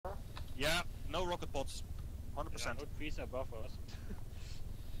Yeah, no rocket pods. 100%. No trees above us.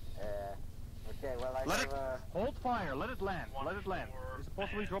 Okay, well I Let have, it- Hold fire, let it land, let it land. Is it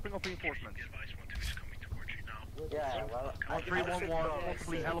possibly dropping off reinforcements? yeah, well, 1311,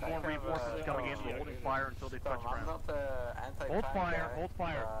 possibly Helo reinforcements coming in, we're holding fire until they touch I'm ground. not anti-tank Hold fire, guy, hold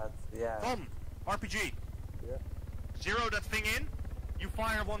fire. but, yeah. Tom, RPG. Yeah. Zero that thing in, you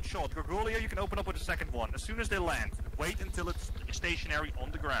fire one shot. Gorgolia, you can open up with a second one. As soon as they land, wait until it's stationary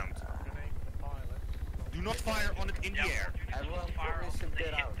on the ground. Do not fire on it in the air. Everyone Fire probably should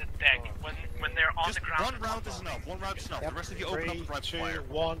get out. the deck when they're on Just the ground. one round is enough, one round is enough. The rest of you open up with rapid 3, 2, fire.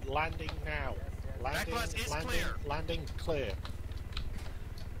 1, landing now. Landing, Backlash is landing, clear. landing clear.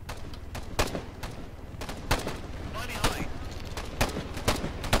 90 high.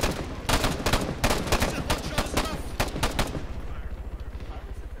 He said one shot is enough.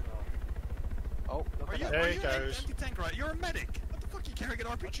 Oh, Are you, There are he you goes. an anti-tank, right? You're a medic. What the fuck are you carrying an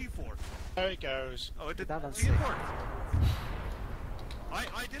RPG for? There he goes. Oh, it did. That was See, it sick. worked.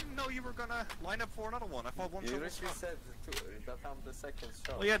 I didn't know you were gonna line up for another one. I thought one you shot was literally enough. said that I'm the second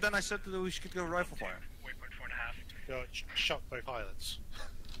shot. Well, yeah, then I said that we should go rifle fire. Waypoint 4.5. Got shot both pilots.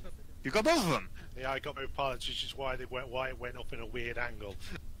 You got both of them? Yeah, I got both pilots, which is why it went off in a weird angle.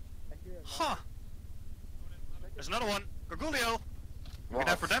 Huh. There's another one. Gorgulio. We can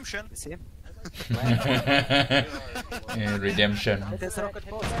have redemption. You see him? Redemption. There's a rocket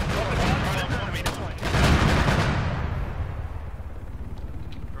post.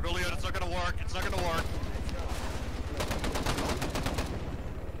 Gorgulio, that's not gonna work. It's not gonna work.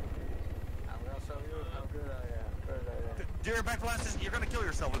 I'm gonna show you how good I am. Your backblast is. You're gonna kill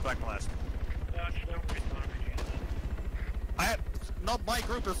yourself with backblast. Not my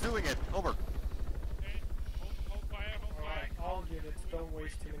group is doing it. Over. All units, don't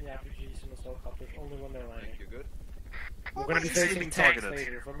waste too many RPGs in the helicopters, only when they're landing. You good? We're gonna be Why is he facing being tanks targeted?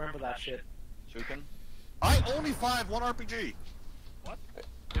 later, remember that shit. Shooting. I only fired one RPG.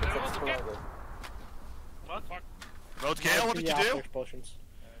 It's exploded. What? Roadkill, what did you do? Explosions.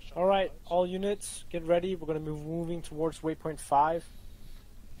 Alright, all units, get ready, we're gonna be moving towards waypoint 5.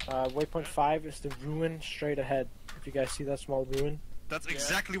 Waypoint 5 is the ruin straight ahead, if you guys see that small ruin. That's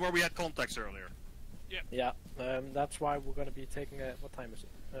exactly where we had contacts earlier. Yeah, that's why we're gonna be taking a... what time is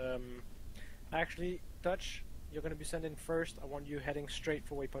it? Actually, Dutch, you're gonna be sent in first. I want you heading straight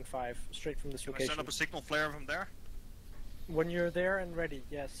for waypoint 5, straight from this Can I location. send up a signal flare from there? When you're there and ready,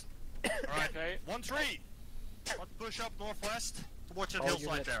 yes. Alright, 1-3. Let's push up northwest towards that All hillside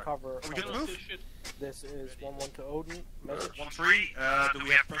units there. cover. Are we good to move? This is 1-1 to Odin. Message. 1-3, do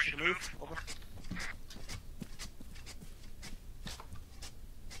we have pressure to move? Over.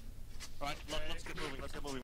 Alright, let's get moving, let's get moving.